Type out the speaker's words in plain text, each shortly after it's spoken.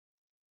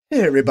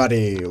Hey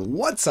everybody,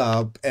 what's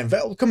up and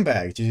welcome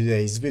back to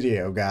today's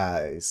video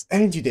guys.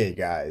 And today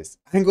guys,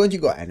 I'm going to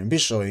go ahead and be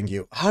showing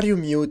you how to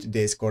mute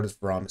Discord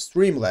from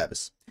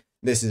Streamlabs.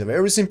 This is a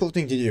very simple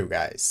thing to do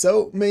guys,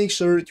 so make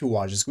sure to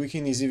watch this quick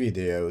and easy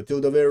video till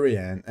the very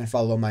end and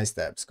follow my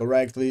steps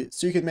correctly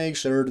so you can make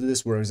sure that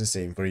this works the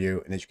same for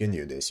you and that you can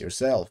do this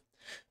yourself.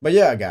 But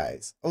yeah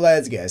guys,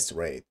 let's get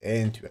straight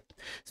into it.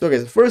 So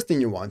guys, the first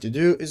thing you want to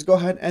do is go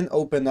ahead and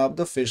open up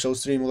the official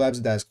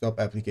Streamlabs desktop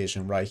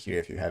application right here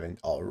if you haven't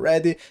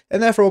already.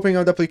 And after opening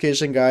up the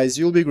application guys,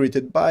 you'll be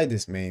greeted by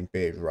this main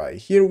page right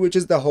here, which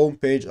is the home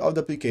page of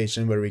the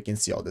application where we can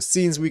see all the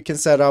scenes we can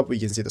set up, we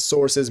can see the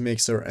sources,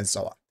 mixer, and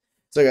so on.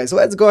 So guys,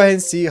 let's go ahead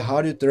and see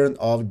how to turn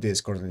off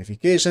Discord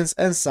notifications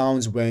and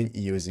sounds when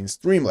using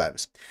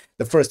Streamlabs.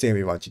 The first thing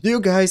we want to do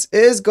guys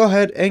is go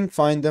ahead and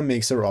find the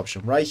mixer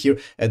option right here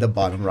at the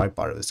bottom right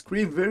part of the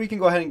screen where we can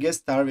go ahead and get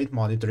started with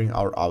monitoring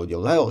our audio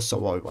levels. So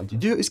what we want to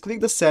do is click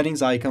the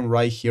settings icon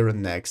right here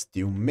next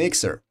to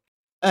mixer.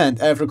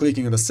 And after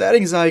clicking on the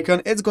settings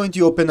icon, it's going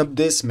to open up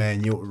this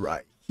menu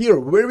right here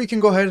where we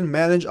can go ahead and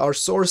manage our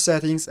source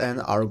settings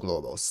and our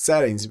global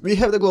settings. We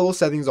have the global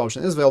settings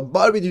option as well,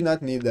 but we do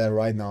not need that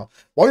right now.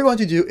 What we want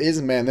to do is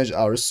manage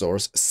our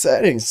source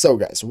settings. So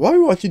guys, what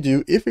we want to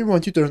do if we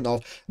want to turn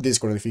off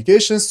Discord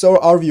notifications so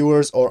our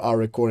viewers or our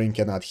recording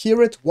cannot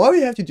hear it, what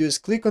we have to do is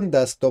click on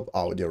desktop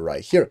audio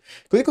right here.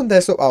 Click on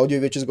desktop audio,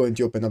 which is going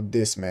to open up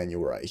this menu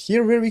right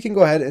here where we can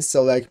go ahead and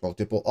select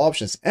multiple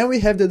options, and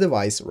we have the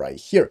device right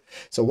here.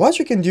 So what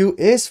you can do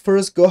is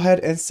first go ahead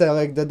and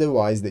select the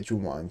device that you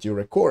want to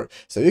record.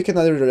 So you can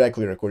either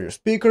directly record your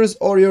speakers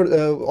or your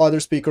other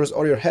speakers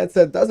or your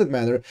headset, doesn't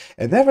matter.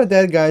 And after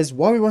that guys,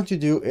 what we want to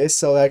do is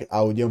select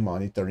audio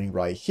monitoring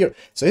right here.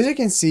 So as you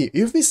can see,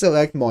 if we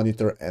select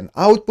monitor and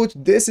output,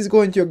 this is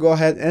going to go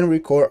ahead and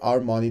record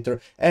our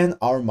monitor and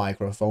our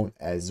microphone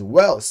as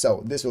well.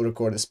 So this will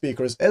record the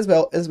speakers as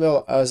well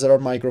as our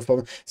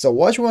microphone. So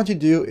what you want to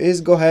do is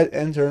go ahead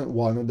and turn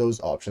one of those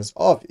options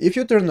off. If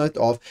you turn it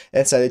off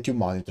and set it to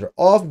monitor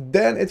off,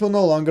 then it will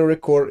no longer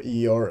record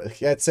your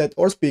headset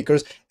or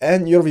speakers,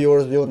 and your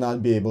viewers will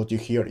not be able to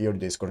hear your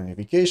Discord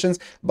notifications,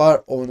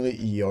 but only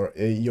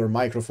your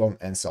microphone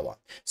and so on.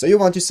 So you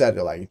want to set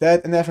it like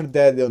that, and after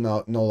that they'll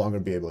no longer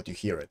be able to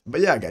hear it.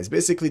 But yeah guys,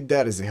 basically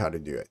that is how to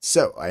do it.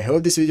 So I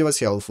hope this video was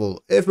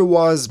helpful. If it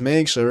was,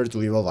 make sure to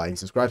leave a like and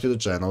subscribe to the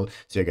channel.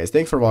 So yeah guys,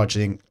 thanks for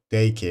watching,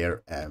 take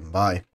care and bye.